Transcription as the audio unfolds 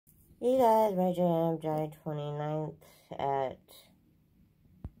Hey guys, right here I am, July 29th at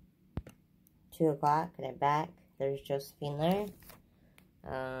 2 o'clock, and I'm back. There's Josephine there.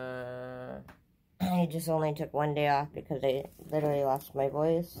 I just only took one day off because I literally lost my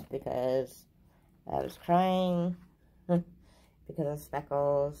voice because I was crying because of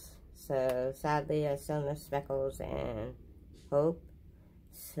Speckles. So sadly, I still miss Speckles and Hope.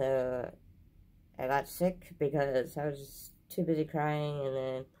 So I got sick because I was just too busy crying, and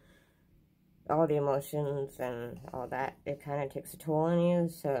then all the emotions and all that, it kind of takes a toll on you.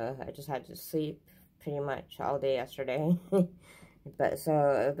 So I just had to sleep pretty much all day yesterday. But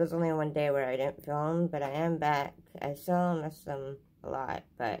so it was only one day where I didn't film, but I am back. I still miss them a lot,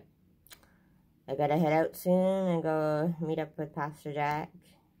 but I gotta head out soon and go meet up with Pastor Jack.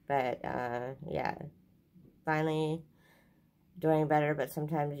 But yeah, finally doing better, but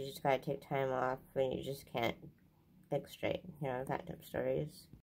sometimes you just gotta take time off when you just can't think straight, you know, that type of stories.